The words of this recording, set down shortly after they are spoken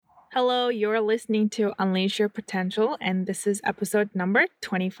Hello, you're listening to Unleash Your Potential, and this is episode number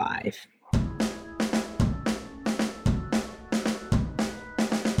 25.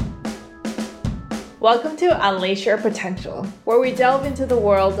 Welcome to Unleash Your Potential, where we delve into the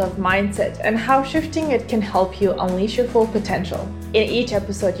world of mindset and how shifting it can help you unleash your full potential. In each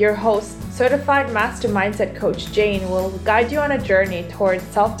episode, your host, certified master mindset coach Jane, will guide you on a journey towards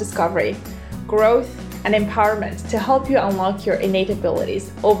self-discovery, growth, and empowerment to help you unlock your innate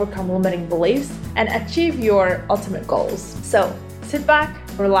abilities, overcome limiting beliefs, and achieve your ultimate goals. So sit back,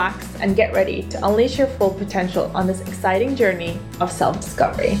 relax, and get ready to unleash your full potential on this exciting journey of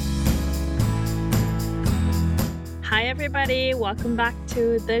self-discovery. Hi everybody, welcome back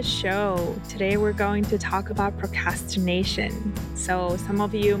to the show. Today we're going to talk about procrastination. So some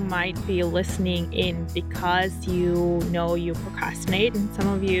of you might be listening in because you know you procrastinate, and some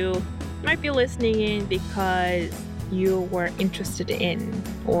of you might be listening in because you were interested in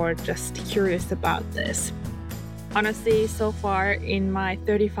or just curious about this. Honestly, so far in my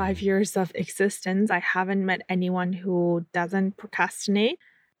 35 years of existence, I haven't met anyone who doesn't procrastinate.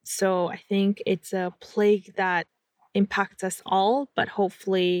 So I think it's a plague that impacts us all, but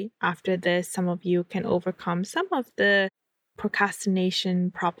hopefully after this, some of you can overcome some of the procrastination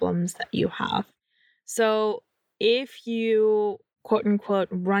problems that you have. So if you quote unquote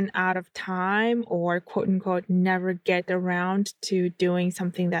run out of time or quote unquote never get around to doing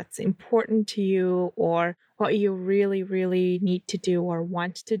something that's important to you or what you really, really need to do or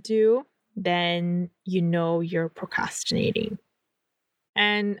want to do, then you know you're procrastinating.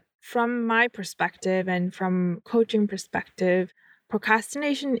 And from my perspective and from coaching perspective,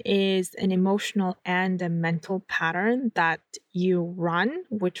 procrastination is an emotional and a mental pattern that you run,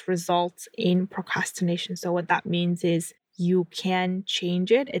 which results in procrastination. So what that means is you can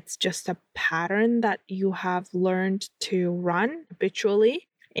change it. It's just a pattern that you have learned to run habitually.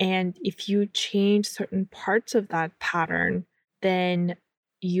 And if you change certain parts of that pattern, then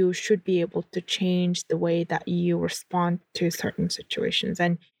you should be able to change the way that you respond to certain situations.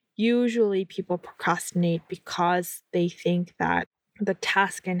 And usually people procrastinate because they think that the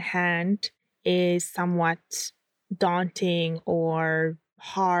task in hand is somewhat daunting or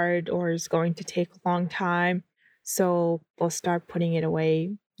hard or is going to take a long time. So they'll start putting it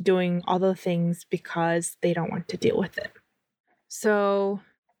away, doing other things because they don't want to deal with it. So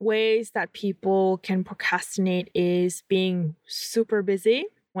ways that people can procrastinate is being super busy.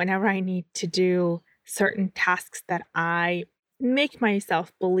 Whenever I need to do certain tasks that I make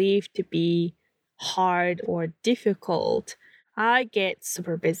myself believe to be hard or difficult, I get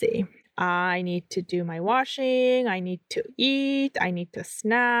super busy. I need to do my washing, I need to eat, I need to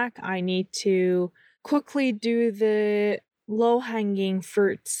snack, I need to quickly do the low-hanging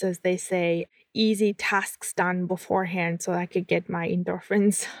fruits, as they say, easy tasks done beforehand so I could get my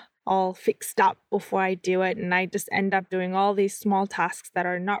endorphins all fixed up before I do it. And I just end up doing all these small tasks that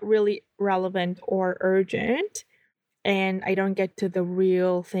are not really relevant or urgent. And I don't get to the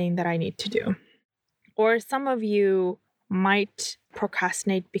real thing that I need to do. Or some of you might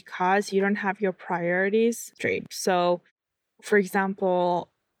procrastinate because you don't have your priorities straight. So, for example,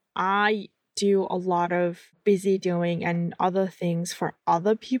 I do a lot of busy doing and other things for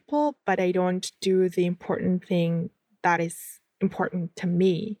other people, but I don't do the important thing that is important to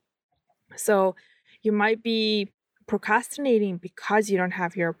me. So you might be procrastinating because you don't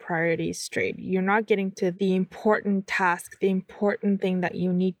have your priorities straight. You're not getting to the important task, the important thing that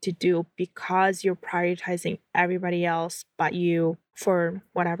you need to do because you're prioritizing everybody else but you for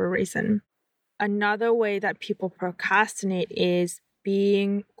whatever reason. Another way that people procrastinate is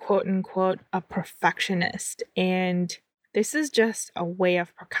being quote unquote a perfectionist. And this is just a way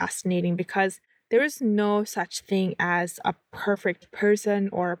of procrastinating because there is no such thing as a perfect person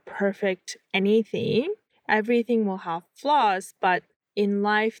or a perfect anything. Everything will have flaws, but in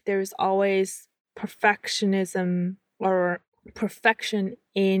life, there's always perfectionism or perfection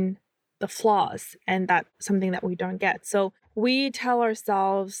in the flaws, and that's something that we don't get. So we tell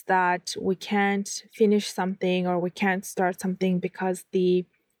ourselves that we can't finish something or we can't start something because the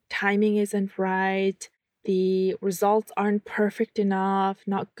timing isn't right, the results aren't perfect enough,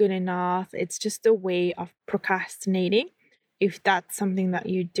 not good enough. It's just a way of procrastinating. If that's something that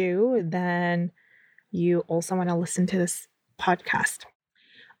you do, then you also want to listen to this podcast.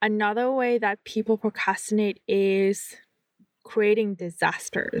 Another way that people procrastinate is creating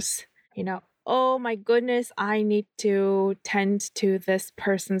disasters. Oh my goodness, I need to tend to this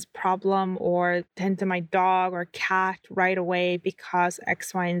person's problem or tend to my dog or cat right away because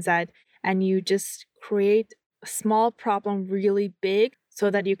X, Y, and Z. And you just create a small problem really big so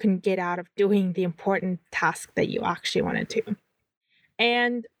that you can get out of doing the important task that you actually want to do.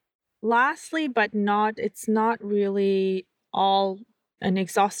 And lastly, but not, it's not really all an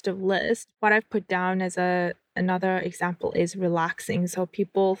exhaustive list. What I've put down as another example is relaxing. So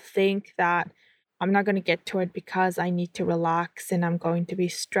people think that I'm not going to get to it because I need to relax and I'm going to be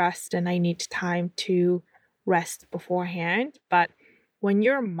stressed and I need time to rest beforehand. But when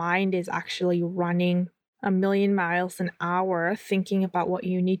your mind is actually running a million miles an hour thinking about what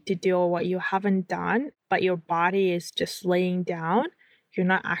you need to do or what you haven't done, but your body is just laying down, you're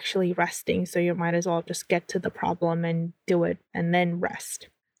not actually resting. So you might as well just get to the problem and do it and then rest.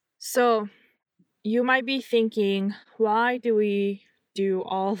 So you might be thinking, why do we do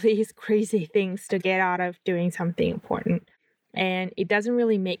all these crazy things to get out of doing something important? And it doesn't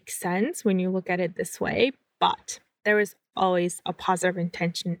really make sense when you look at it this way, but there is always a positive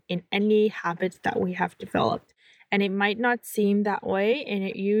intention in any habits that we have developed. And it might not seem that way, and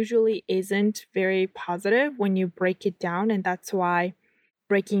it usually isn't very positive when you break it down. And that's why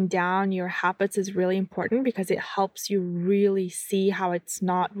breaking down your habits is really important because it helps you really see how it's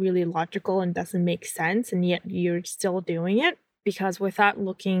not really logical and doesn't make sense, and yet you're still doing it. Because without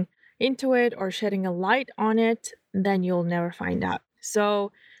looking into it or shedding a light on it, then you'll never find out.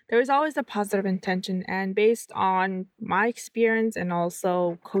 So there is always a positive intention. And based on my experience and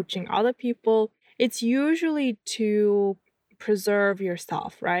also coaching other people, it's usually to preserve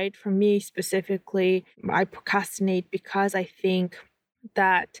yourself, right? For me specifically, I procrastinate because I think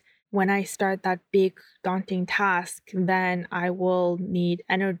that when I start that big daunting task, then I will need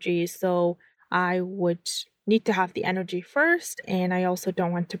energy. So I would need to have the energy first. And I also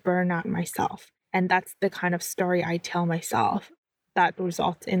don't want to burn out myself. And that's the kind of story I tell myself that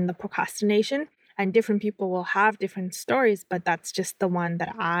results in the procrastination. And different people will have different stories, but that's just the one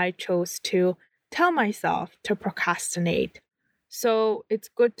that I chose to tell myself to procrastinate. So it's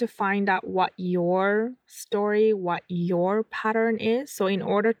good to find out what your story, what your pattern is. So in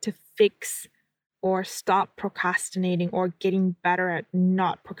order to fix or stop procrastinating or getting better at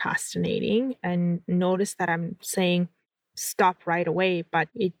not procrastinating, and notice that I'm saying stop right away, but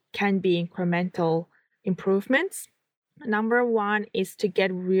it can be incremental improvements. Number one is to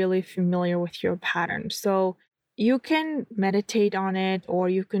get really familiar with your pattern. So you can meditate on it or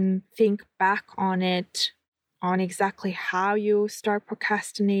you can think back on it, on exactly how you start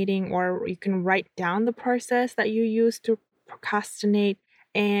procrastinating, or you can write down the process that you use to procrastinate.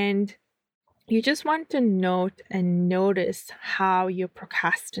 And you just want to note and notice how you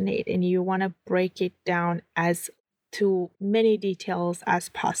procrastinate, and you want to break it down as to many details as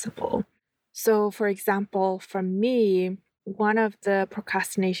possible. So, for example, for me, one of the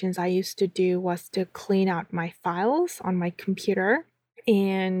procrastinations I used to do was to clean out my files on my computer.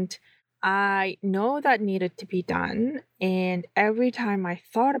 And I know that needed to be done. And every time I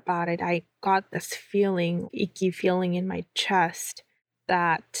thought about it, I got this feeling, icky feeling in my chest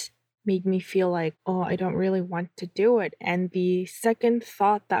that made me feel like, oh, I don't really want to do it. And the second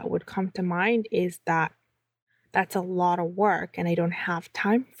thought that would come to mind is that that's a lot of work and I don't have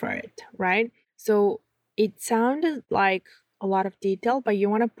time for it, right? So it sounded like a lot of detail, but you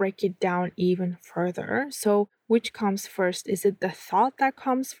want to break it down even further. So which comes first? Is it the thought that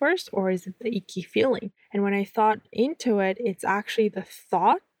comes first or is it the icky feeling? And when I thought into it, it's actually the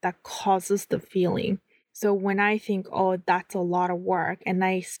thought that causes the feeling. So when I think, oh, that's a lot of work, and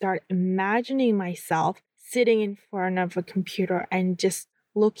I start imagining myself sitting in front of a computer and just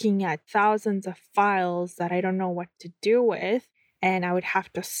looking at thousands of files that I don't know what to do with, and I would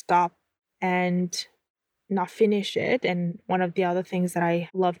have to stop and not finish it. And one of the other things that I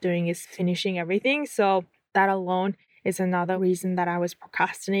love doing is finishing everything. So that alone is another reason that I was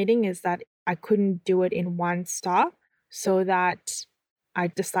procrastinating, is that I couldn't do it in one stop. So that I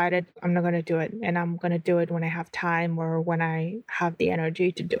decided I'm not going to do it, and I'm going to do it when I have time or when I have the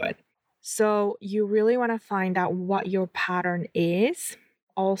energy to do it. So you really want to find out what your pattern is.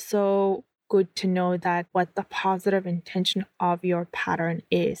 Also, good to know that what the positive intention of your pattern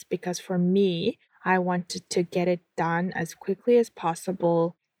is, because for me, I wanted to get it done as quickly as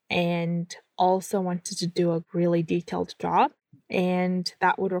possible and also wanted to do a really detailed job. And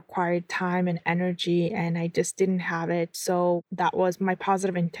that would require time and energy, and I just didn't have it. So that was my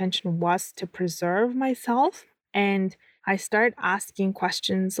positive intention, was to preserve myself. And I started asking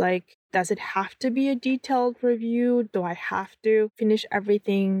questions like, does it have to be a detailed review? Do I have to finish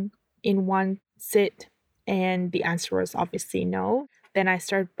everything in one sit? And the answer was obviously no. Then I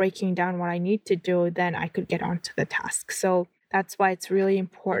started breaking down what I need to do, then I could get onto the task. So that's why it's really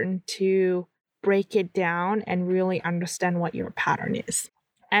important to break it down and really understand what your pattern is.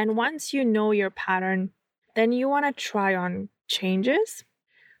 And once you know your pattern, then you want to try on changes.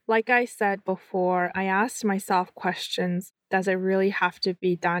 Like I said before, I asked myself questions Does it really have to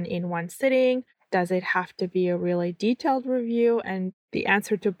be done in one sitting? Does it have to be a really detailed review? And the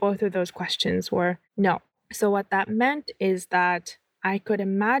answer to both of those questions were no. So what that meant is that I could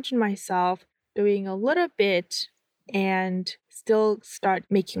imagine myself doing a little bit and still start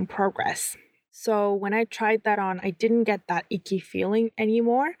making progress. So when I tried that on, I didn't get that icky feeling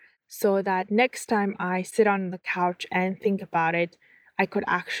anymore. So that next time I sit on the couch and think about it, I could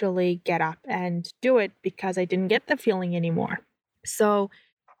actually get up and do it because I didn't get the feeling anymore. So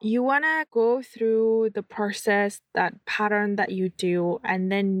you want to go through the process, that pattern that you do,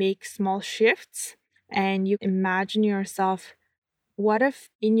 and then make small shifts. And you imagine yourself, what if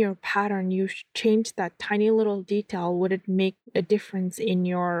in your pattern you change that tiny little detail? Would it make a difference in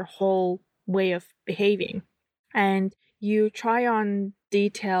your whole way of behaving? And you try on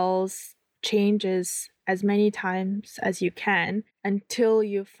details, changes as many times as you can until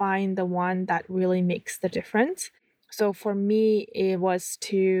you find the one that really makes the difference. So for me, it was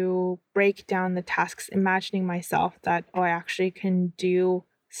to break down the tasks, imagining myself that, oh, I actually can do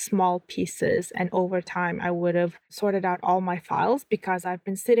small pieces. And over time, I would have sorted out all my files because I've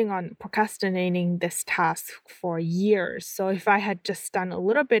been sitting on procrastinating this task for years. So if I had just done a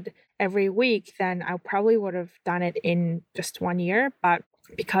little bit every week, then I probably would have done it in just 1 year. But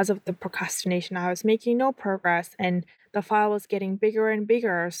because of the procrastination, I was making no progress and the file was getting bigger and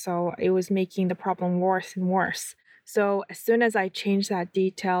bigger. So it was making the problem worse and worse. So as soon as I changed that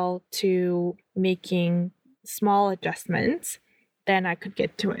detail to making small adjustments, then I could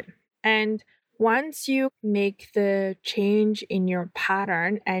get to it. And once you make the change in your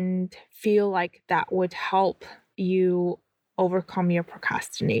pattern and feel like that would help you overcome your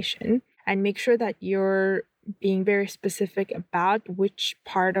procrastination, and make sure that you're being very specific about which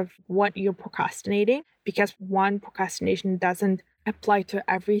part of what you're procrastinating, because one procrastination doesn't apply to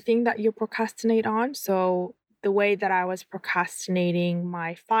everything that you procrastinate on. So the way that I was procrastinating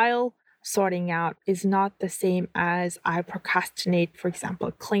my file sorting out is not the same as I procrastinate, for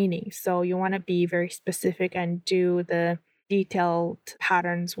example, cleaning. So you want to be very specific and do the detailed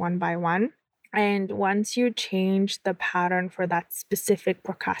patterns one by one. And once you change the pattern for that specific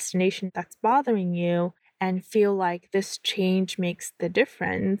procrastination that's bothering you and feel like this change makes the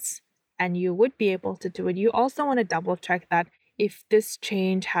difference and you would be able to do it, you also want to double check that if this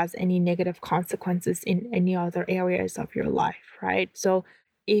change has any negative consequences in any other areas of your life, right? So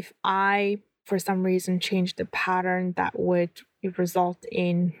if I, for some reason, change the pattern that would result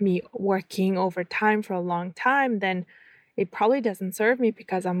in me working overtime for a long time, then it probably doesn't serve me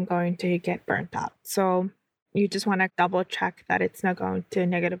because I'm going to get burnt out. So you just want to double check that it's not going to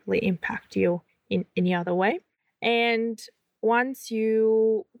negatively impact you in any other way. And once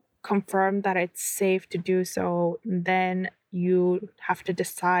you confirm that it's safe to do so, then you have to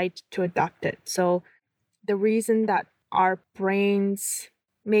decide to adopt it. So the reason that our brains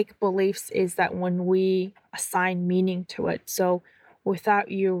make beliefs is that when we assign meaning to it. So without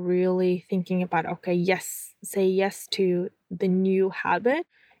you really thinking about, okay, yes, say yes to the new habit,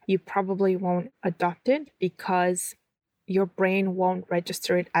 you probably won't adopt it because your brain won't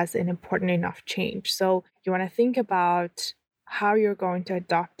register it as an important enough change. So you want to think about how you're going to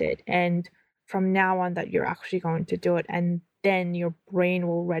adopt it. And from now on that you're actually going to do it. And then your brain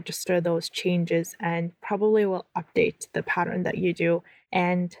will register those changes and probably will update the pattern that you do.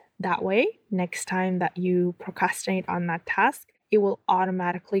 And that way, next time that you procrastinate on that task, it will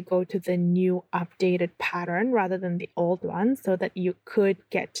automatically go to the new updated pattern rather than the old one so that you could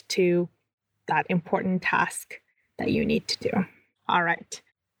get to that important task that you need to do. All right.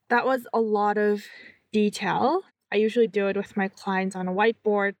 That was a lot of detail. I usually do it with my clients on a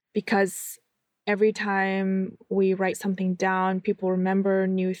whiteboard because every time we write something down, people remember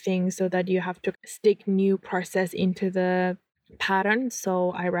new things so that you have to stick new process into the pattern.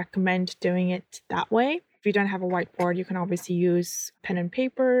 So I recommend doing it that way. If you don't have a whiteboard, you can obviously use pen and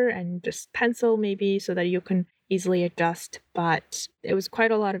paper and just pencil maybe so that you can easily adjust. But it was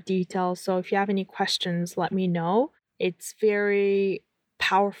quite a lot of detail. So if you have any questions, let me know. It's very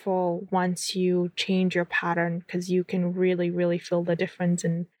powerful once you change your pattern because you can really, really feel the difference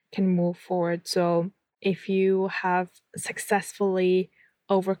and can move forward. So if you have successfully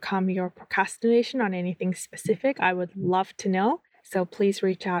overcome your procrastination on anything specific, I would love to know. So please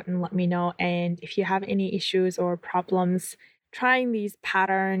reach out and let me know. And if you have any issues or problems trying these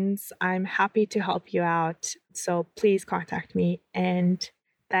patterns, I'm happy to help you out. So please contact me. And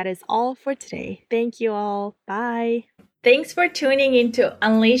that is all for today. Thank you all. Bye. Thanks for tuning in to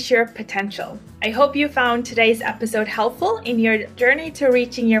Unleash Your Potential. I hope you found today's episode helpful in your journey to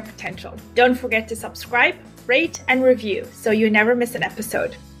reaching your potential. Don't forget to subscribe, rate, and review so you never miss an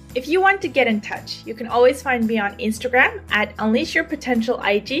episode. If you want to get in touch, you can always find me on Instagram at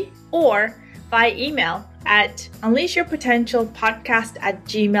unleashyourpotentialig or via email at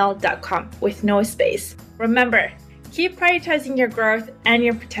unleashyourpotentialpodcast@gmail.com with no space. Remember, keep prioritizing your growth and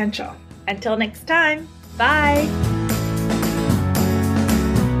your potential. Until next time, bye!